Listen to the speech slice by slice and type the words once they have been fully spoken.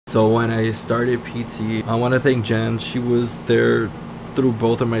So when I started PT, I want to thank Jen. She was there through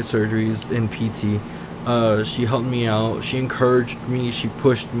both of my surgeries in PT. She helped me out. She encouraged me. She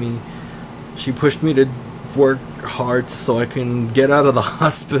pushed me. She pushed me to work hard so I can get out of the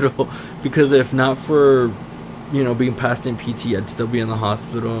hospital, because if not for, you know, being passed in PT, I'd still be in the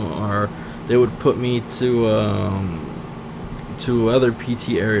hospital, or they would put me to other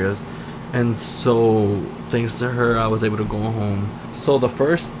PT areas. And so thanks to her, I was able to go home. So the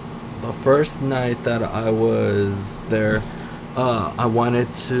first night that I was there,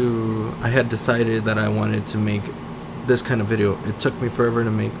 I had decided that I wanted to make this kind of video. It took me forever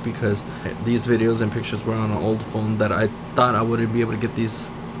to make because these videos and pictures were on an old phone that I thought I wouldn't be able to get these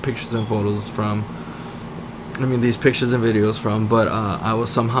pictures and photos from. I mean, these pictures and videos from, but I was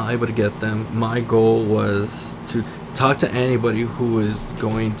somehow able to get them. My goal was to talk to anybody who is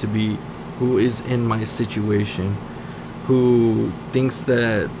in my situation, who thinks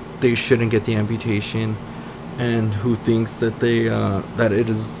that they shouldn't get the amputation, and who thinks that that it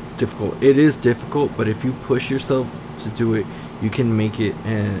is difficult. It is difficult, but if you push yourself to do it, you can make it,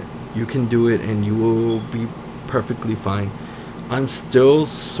 and you can do it, and you will be perfectly fine. I'm still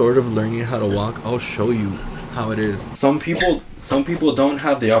sort of learning how to walk. I'll show you how it is. Some people don't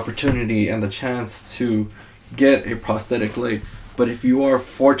have the opportunity and the chance to get a prosthetic leg, but if you are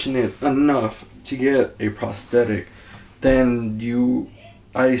fortunate enough to get a prosthetic, then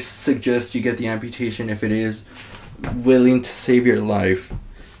I suggest you get the amputation if it is willing to save your life,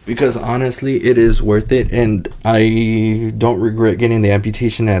 because honestly it is worth it, and I don't regret getting the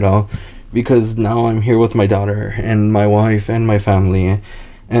amputation at all, because now I'm here with my daughter and my wife and my family,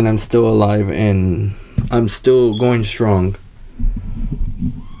 and I'm still alive and I'm still going strong.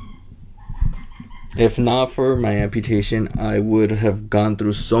 If not for my amputation, I would have gone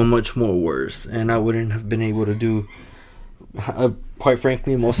through so much more worse, and I wouldn't have been able to do, quite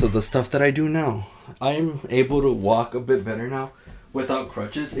frankly, most of the stuff that I do now. I'm able to walk a bit better now without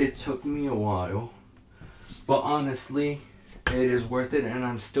crutches. It took me a while, but honestly, it is worth it, and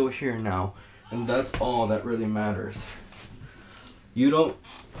I'm still here now, and that's all that really matters. You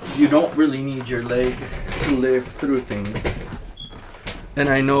don't really need your leg to live through things. And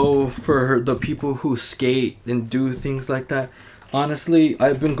I know for the people who skate and do things like that, honestly,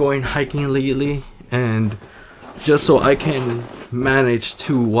 I've been going hiking lately, and just so I can manage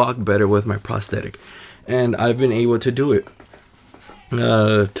to walk better with my prosthetic, and I've been able to do it.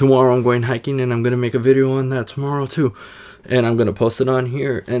 Tomorrow I'm going hiking, and I'm gonna make a video on that tomorrow too, and I'm gonna post it on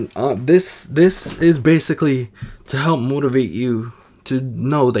here. And this is basically to help motivate you to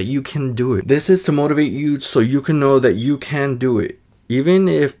know that you can do it. This is to motivate you so you can know that you can do it. Even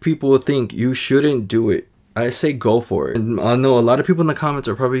if people think you shouldn't do it, I say go for it. And I know a lot of people in the comments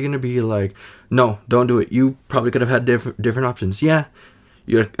are probably going to be like, no, don't do it. You probably could have had different options. Yeah,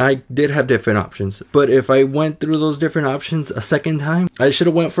 I did have different options. But if I went through those different options a second time, I should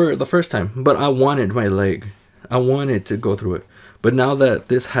have went for it the first time. But I wanted my leg. I wanted to go through it. But now that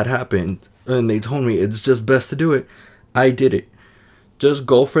this had happened and they told me it's just best to do it, I did it. Just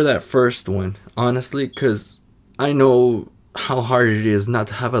go for that first one, honestly, because I know how hard it is not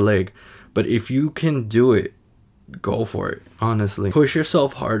to have a leg. But if you can do it, go for it, honestly. Push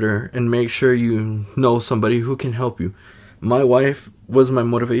yourself harder and make sure you know somebody who can help you. My wife was my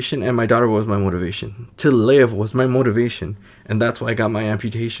motivation, and my daughter was my motivation. To live was my motivation, and that's why I got my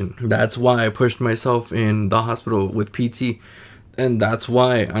amputation. That's why I pushed myself in the hospital with PT, and that's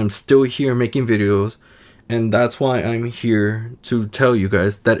why I'm still here making videos, and that's why I'm here to tell you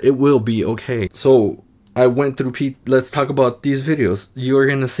guys that it will be okay. So I went through let's talk about these videos. You're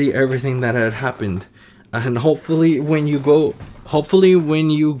gonna see everything that had happened, and hopefully when you go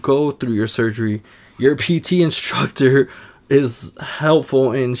through your surgery, your PT instructor is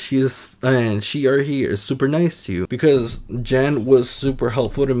helpful, and she or he is super nice to you, because Jen was super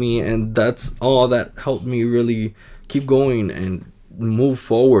helpful to me, and that's all that helped me really keep going and move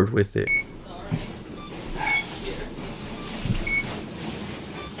forward with it.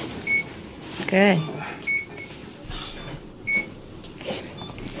 Good.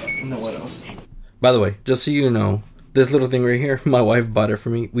 What else? By the way, just so you know, this little thing right here, my wife bought it for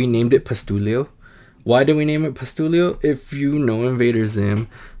me. We named it Pastulio. Why did we name it Pastulio? If you know Invader Zim,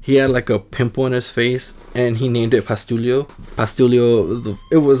 he had like a pimple on his face, and he named it Pastulio. Pastulio,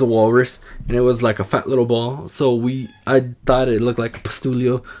 it was a walrus, and it was like a fat little ball. So I thought it looked like a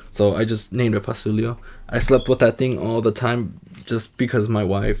Pastulio, so I just named it Pastulio. I slept with that thing all the time just because my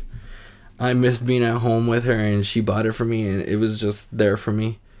wife, I missed being at home with her, and she bought it for me, and it was just there for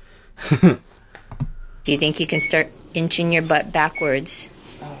me. Do you think you can start inching your butt backwards?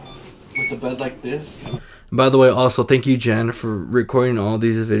 With the bed like this? By the way, also thank you, Jen, for recording all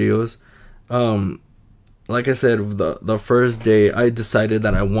these videos. Like I said, the first day I decided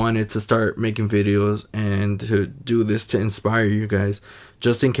that I wanted to start making videos and to do this to inspire you guys,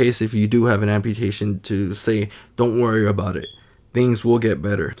 just in case if you do have an amputation, to say don't worry about it, things will get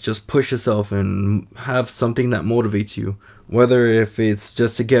better. Just push yourself and have something that motivates you, whether if it's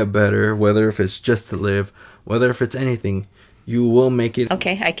just to get better, whether if it's just to live, whether if it's anything, you will make it.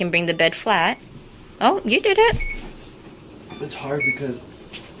 Okay, I can bring the bed flat. Oh, you did it. It's hard because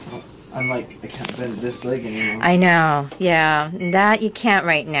I'm like, I can't bend this leg anymore. I know, yeah. That you can't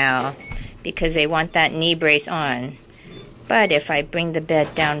right now because they want that knee brace on. But if I bring the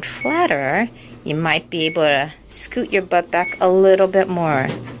bed down flatter, you might be able to scoot your butt back a little bit more.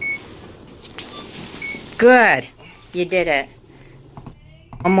 Good. You did it.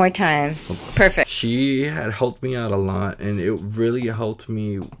 One more time. Perfect. She had helped me out a lot, and it really helped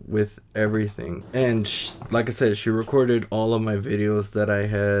me with everything. And like I said, she recorded all of my videos that I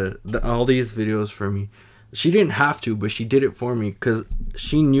had, all these videos for me. She didn't have to, but she did it for me because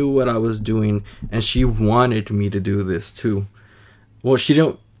she knew what I was doing, and she wanted me to do this too. Well, she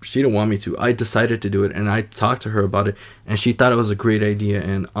didn't want me to. I decided to do it, and I talked to her about it, and she thought it was a great idea.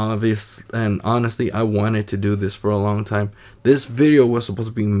 And honestly, I wanted to do this for a long time. This video was supposed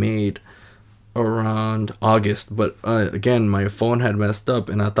to be made around August, but again, my phone had messed up,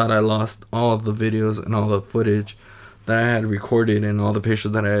 and I thought I lost all the videos and all the footage that I had recorded and all the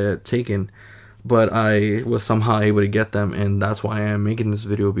pictures that I had taken. But I was somehow able to get them, and that's why I am making this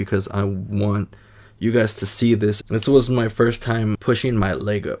video, because I want you guys to see this. This was my first time pushing my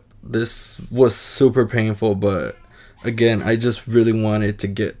leg up. This was super painful, but again, I just really wanted to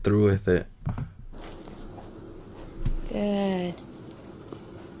get through with it. Good.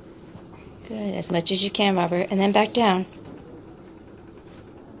 Good. As much as you can, Robert. And then back down.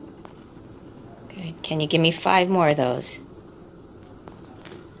 Good. Can you give me 5 more of those?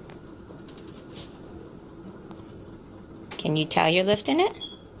 Can you tell you're lifting it?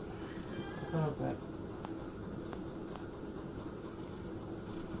 A little bit.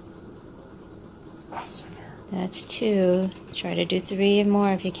 That's 2. Try to do 3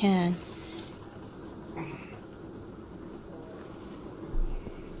 more if you can.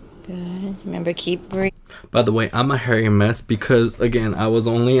 Good. Remember, keep breathing. By the way, I'm a hairy mess because again, I was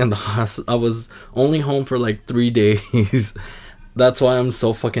only in the hospital. I was only home for like 3 days. That's why I'm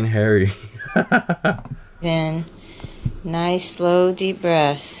so fucking hairy. Then, nice, slow, deep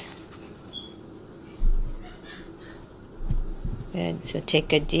breaths. Good. So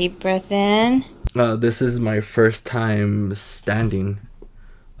take a deep breath in. This is my first time standing.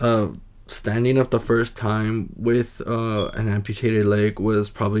 Standing up the first time with an amputated leg was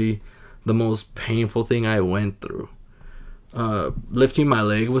probably the most painful thing I went through. Lifting my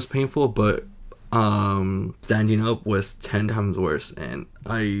leg was painful, but standing up was 10 times worse. And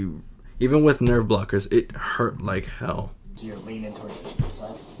even with nerve blockers, it hurt like hell. So you're leaning towards the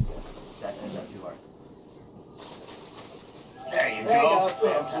side. Is that too hard? There you go.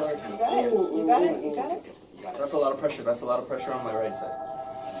 Fantastic. You got it. You got it. You got it. That's a lot of pressure. That's a lot of pressure on my right side.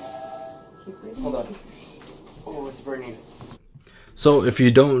 Keep breathing. Hold on. Oh, it's burning. So if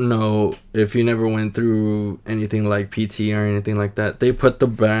you don't know, if you never went through anything like PT or anything like that, they put the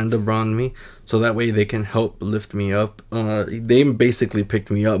band around me so that way they can help lift me up. They basically picked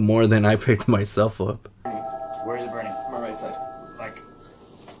me up more than I picked myself up. Where is it burning? My right side. Like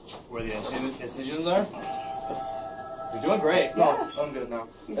where the incisions are? You're doing great. No, I'm good now.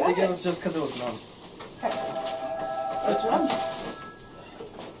 You I got think it. it was just because it was numb. Okay. Good job.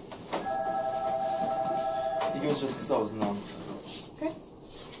 I think it was just because I was numb. Okay.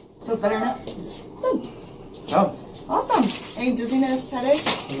 Feels better now? Good. No. Awesome. Any dizziness, headache?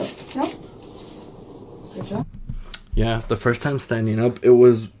 No. No? Good job. Yeah, the first time standing up, it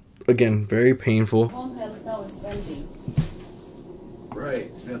was, again, very painful. Won't have no spending, Right,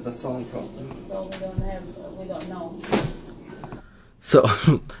 yeah, that's the only problem. so we don't know. So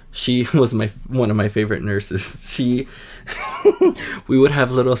she was one of my favorite nurses. She we would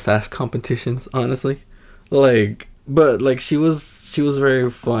have little sass competitions, honestly. But she was very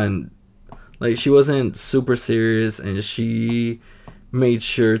fun. Like, she wasn't super serious, and she made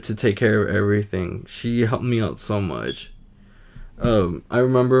sure to take care of everything. She helped me out so much. I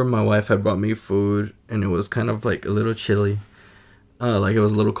remember my wife had brought me food, and it was kind of like a little chilly. Like, it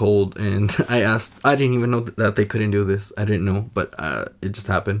was a little cold, and I didn't even know that they couldn't do this. I didn't know, but it just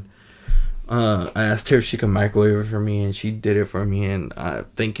happened. I asked her if she could microwave it for me, and she did it for me, and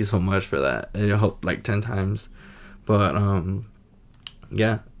thank you so much for that. It helped like 10 times. But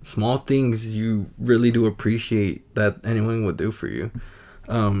yeah, small things you really do appreciate that anyone would do for you.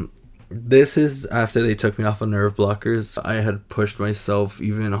 This is after they took me off of nerve blockers. I had pushed myself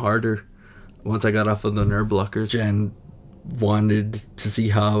even harder once I got off of the nerve blockers. Jen wanted to see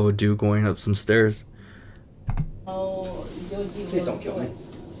how I would do going up some stairs. Oh, Georgie, Please don't kill me.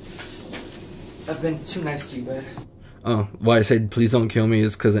 I've been too nice to you, bud. Oh, why I said please don't kill me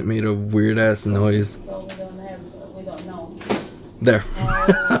is because it made a weird ass noise. So we don't know. There.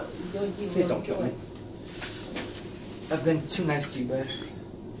 Oh, Georgie, Please don't kill me. I've been too nice to you, bud.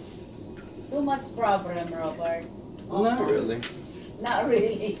 Too much problem, Robert. Not really. Not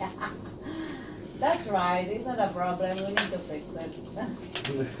really. That's right. It's not a problem. We need to fix it.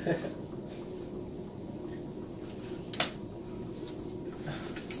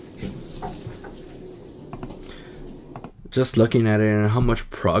 Just looking at it and how much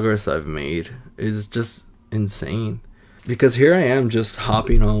progress I've made is just insane. Because here I am just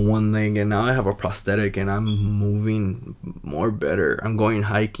hopping on one leg and now I have a prosthetic and I'm moving more better. I'm going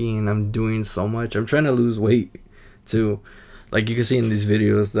hiking, I'm doing so much. I'm trying to lose weight too. Like you can see in these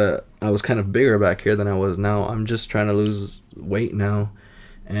videos that I was kind of bigger back here than I was now. I'm just trying to lose weight now.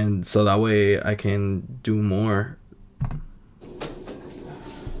 And so that way I can do more.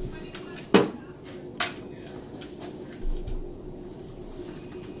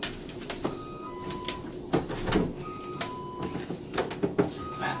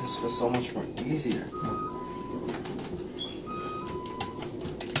 This feels so much more easier.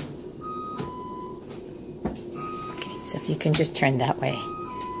 Okay, so if you can just turn that way.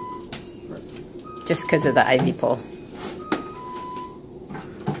 Just because of the IV pole.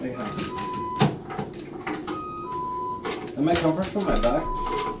 Am I covered from my back?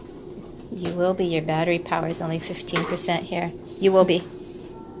 You will be. Your battery power is only 15% here. You will be.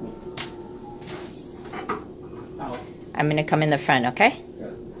 Ow. I'm going to come in the front, okay?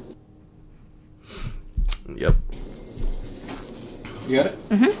 Yep. You got it?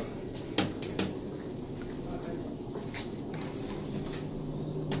 Mm-hmm.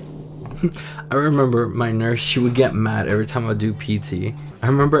 I remember my nurse, she would get mad every time I do PT. I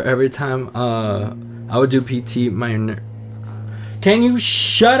remember every time I would do PT, can you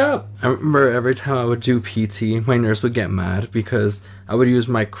shut up? I remember every time I would do PT, my nurse would get mad because I would use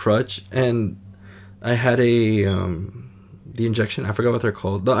my crutch and I had the injection, I forgot what they're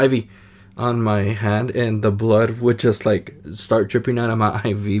called, the IV on my hand, and the blood would just like start dripping out of my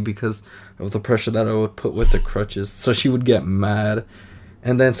IV because of the pressure that I would put with the crutches. So she would get mad.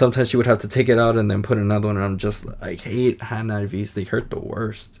 And then sometimes she would have to take it out and then put another one. And I'm just, I hate hand IVs. They hurt the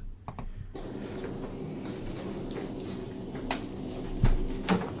worst.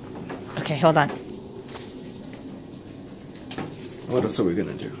 Okay, hold on. What else are we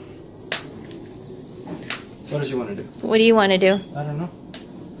going to do? What does you want to do? What do you want to do? I don't know.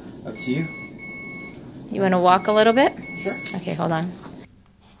 Up to you. You want to walk a little bit? Sure. Okay, hold on.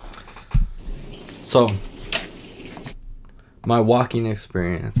 So, my walking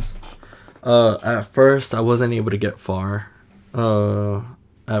experience. At first, I wasn't able to get far. And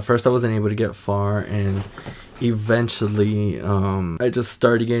eventually, I just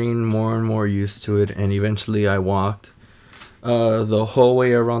started getting more and more used to it, and eventually I walked the whole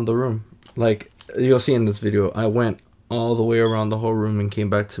way around the room. Like, you'll see in this video, I went all the way around the whole room and came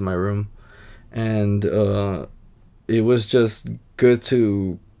back to my room. And it was just good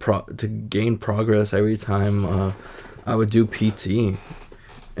to gain progress every time I would do PT,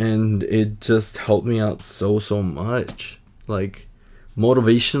 and it just helped me out so much, like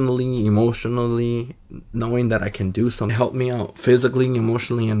motivationally, emotionally, knowing that I can do something. It helped me out physically,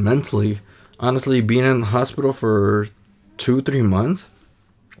 emotionally, and mentally. Honestly, being in the hospital for 2-3 months,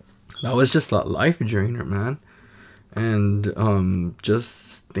 that was just a life drainer, man. And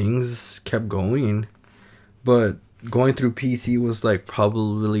just things kept going, but going through PT was like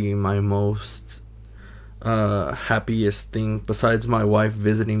probably my most happiest thing besides my wife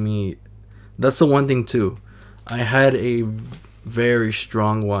visiting me. That's the one thing too. I had a very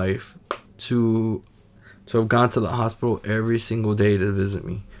strong wife to have gone to the hospital every single day to visit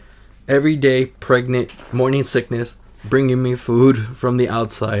me. Every day, pregnant, morning sickness, bringing me food from the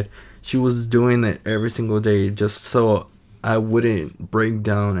outside. She was doing that every single day just so I wouldn't break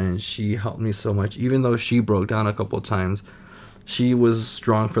down, and she helped me so much. Even though she broke down a couple times, she was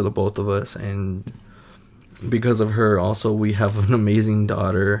strong for the both of us, and because of her also we have an amazing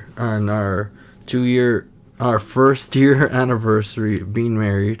daughter. On our first year anniversary being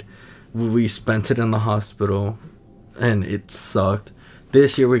married, we spent it in the hospital and it sucked.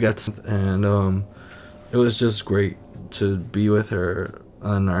 This year we got to, and it was just great to be with her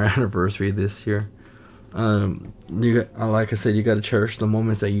on our anniversary this year. Like I said, you got to cherish the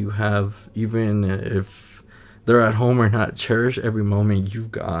moments that you have, even if they're at home or not. Cherish every moment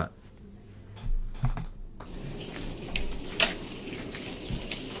you've got,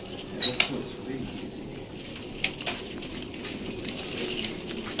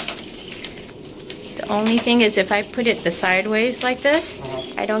 only thing is if I put it the sideways like this,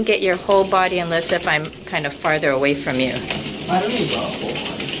 I don't get your whole body unless if I'm kind of farther away from you. I don't need the whole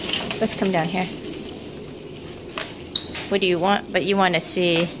body. Let's come down here. What do you want? But you want to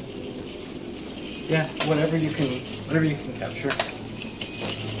see. Yeah, whatever you can capture.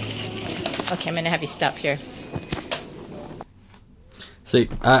 Okay, I'm gonna have you stop here. See,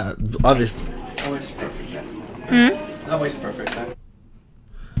 obviously, that way's perfect then. That way's perfect then.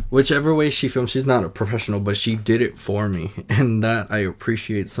 Whichever way she films, she's not a professional, but she did it for me, and that I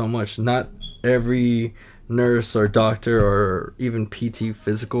appreciate so much. Not every nurse or doctor or even PT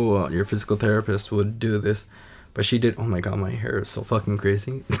physical, your physical therapist would do this, but she did. Oh my god, my hair is so fucking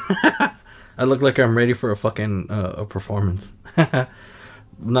crazy. I look like I'm ready for a fucking a performance.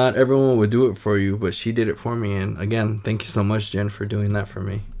 Not everyone would do it for you, but she did it for me, and again, thank you so much, Jen, for doing that for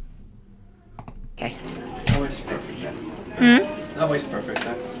me. Okay. That way's perfect then. That way's perfect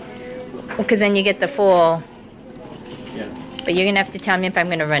then. Well, because then you get the full. Yeah. But you're gonna have to tell me if I'm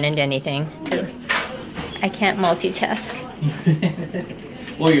gonna run into anything. Yeah. I can't multitask.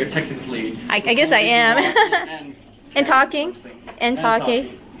 Well, you're technically. I guess I am. And talking. And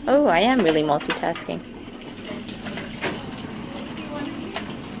talking. Oh, I am really multitasking.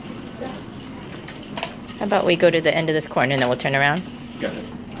 How about we go to the end of this corner and then we'll turn around? Got it.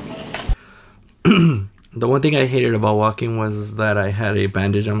 The one thing I hated about walking was that I had a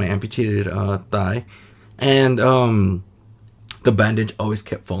bandage on my amputated thigh, and the bandage always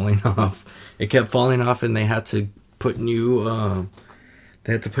kept falling off. It kept falling off, and they had to put new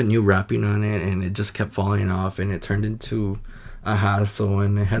wrapping on it, and it just kept falling off, and it turned into a hassle,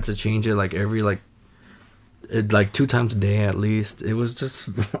 and I had to change it like every 2 times a day at least. It was just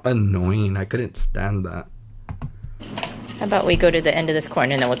annoying. I couldn't stand that. How about we go to the end of this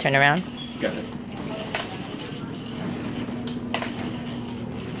corner and then we'll turn around? Got it.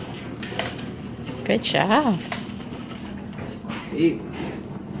 Good job. Hey.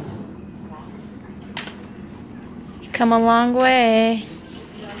 You've come a long way.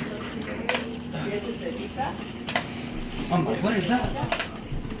 Oh my, what is that?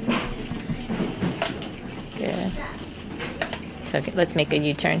 Good. So okay, let's make a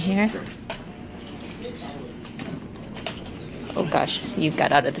U-turn here. Oh gosh, you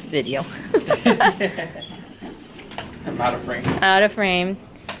got out of the video. I'm out of frame. Out of frame.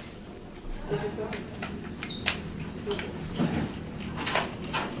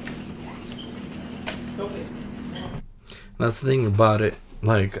 That's the thing about it.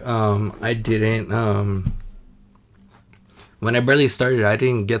 Like, I didn't, when I barely started, I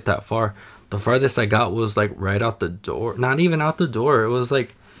didn't get that far. The farthest I got was like right out the door. Not even out the door. It was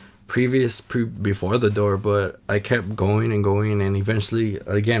like before the door, but I kept going and going, and eventually,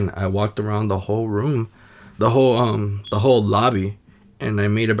 again, I walked around the whole room, the whole lobby, and I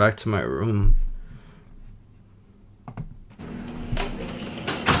made it back to my room.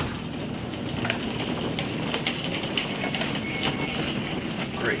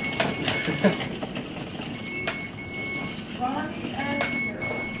 Great.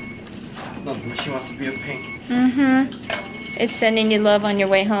 No, she wants to be a pain. It's sending you love on your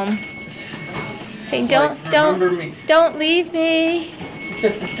way home. Saying, Remember me. don't leave me.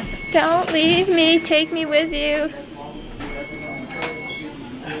 Don't leave me. Take me with you.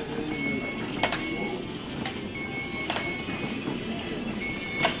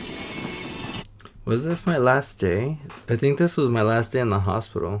 Was this my last day? I think this was my last day in the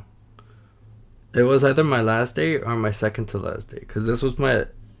hospital. It was either my last day or my second to last day. Because this was I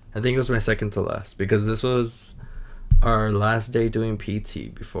think it was my second to last. Because this was our last day doing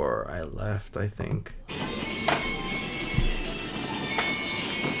PT before I left, I think.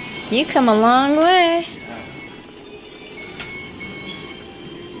 You come a long way.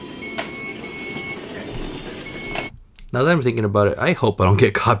 Now that I'm thinking about it, I hope I don't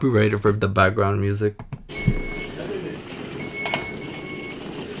get copyrighted for the background music. I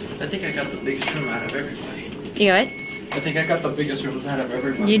think I got the biggest room out of everybody. You what? I think I got the biggest rooms out of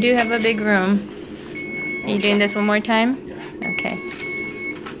everybody. You do have a big room. Are you doing this one more time? Yeah. Okay.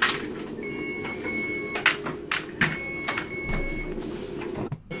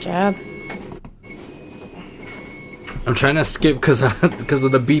 Good job. I'm trying to skip because of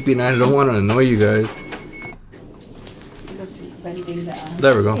the beeping. I don't want to annoy you guys.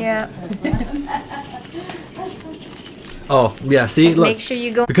 There we go. Yeah. Oh, yeah, see? Look. Make sure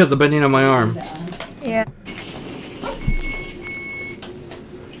you go. Because of the bending of my arm. Yeah.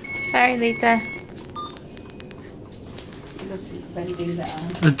 Sorry, Lita.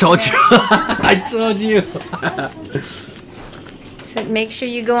 I told you. I told you. So make sure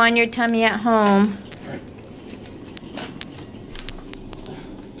you go on your tummy at home.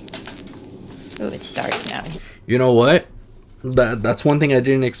 Ooh, it's dark now. You know what? That's one thing I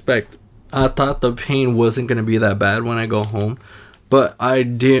didn't expect. I thought the pain wasn't gonna be that bad when I go home, but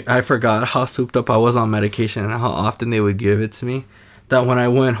I forgot how souped up I was on medication and how often they would give it to me. That when I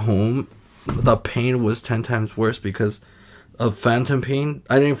went home, the pain was 10 times worse because of phantom pain.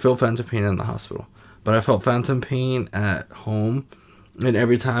 I didn't feel phantom pain in the hospital, but I felt phantom pain at home, and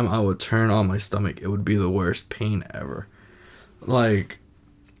every time I would turn on my stomach, it would be the worst pain ever. Like,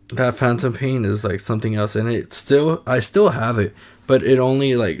 that phantom pain is like something else, and I still have it, but it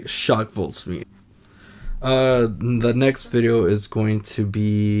only like shock volts me. The next video is going to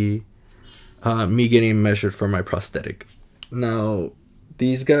be me getting measured for my prosthetic. Now,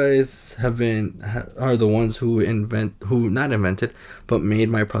 these guys are the ones who not invented, but made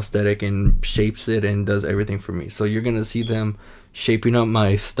my prosthetic and shapes it and does everything for me. So you're gonna see them shaping up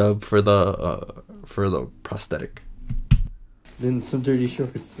my stub for the prosthetic. Then some dirty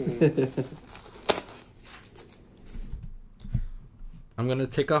shorts. I'm gonna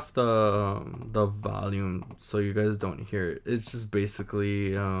take off the volume so you guys don't hear it. It's just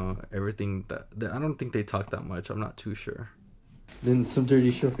basically everything that I don't think they talk that much. I'm not too sure. Then some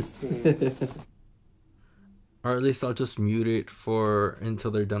dirty shorts. Or at least I'll just mute it until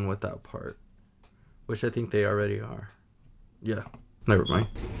they're done with that part, which I think they already are. Yeah, never mind.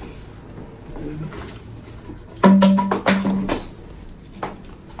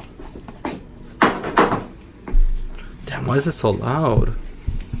 Damn, why is it so loud?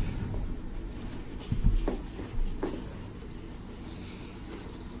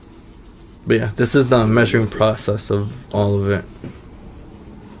 But yeah, this is the measuring process of all of it.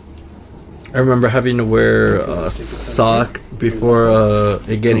 I remember having to wear a sock before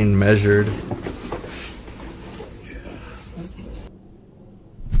it getting measured.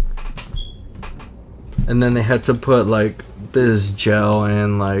 And then they had to put like this gel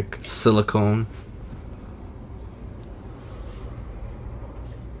and like silicone.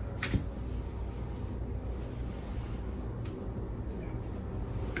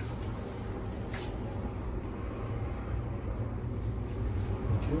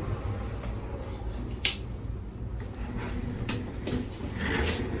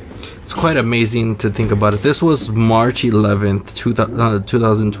 It's quite amazing to think about it. This was March 11th,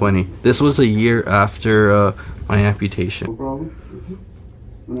 2020. This was a year after my amputation. No problem.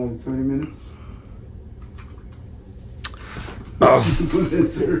 Another 20 minutes.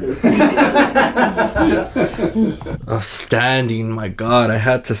 Standing, my god, I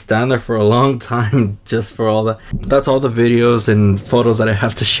had to stand there for a long time just for all that. That's all the videos and photos that I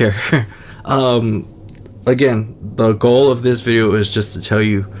have to share. Again, the goal of this video is just to tell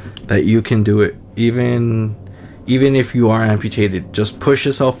you that you can do it. Even if you are amputated, just push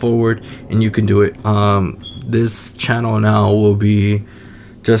yourself forward and you can do it. This channel now will be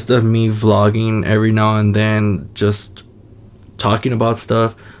just of me vlogging every now and then, just talking about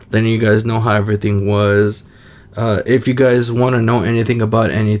stuff, letting you guys know how everything was. If you guys want to know anything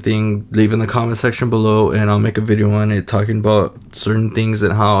about anything, leave in the comment section below and I'll make a video on it talking about certain things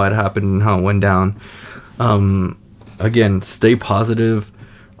and how it happened and how it went down. Again, stay positive,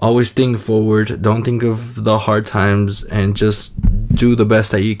 always think forward, don't think of the hard times, and just do the best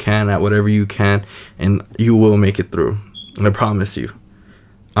that you can at whatever you can, and you will make it through. I promise you.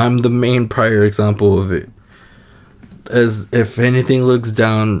 I'm the main prior example of it. As if anything looks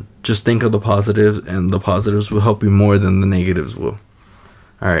down, just think of the positives, and the positives will help you more than the negatives will.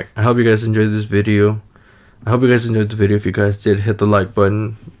 Alright, I hope you guys enjoyed this video. I hope you guys enjoyed the video. If you guys did, hit the like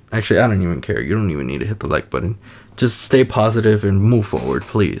button. Actually, I don't even care. You don't even need to hit the like button. Just stay positive and move forward,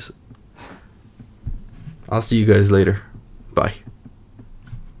 please. I'll see you guys later. Bye.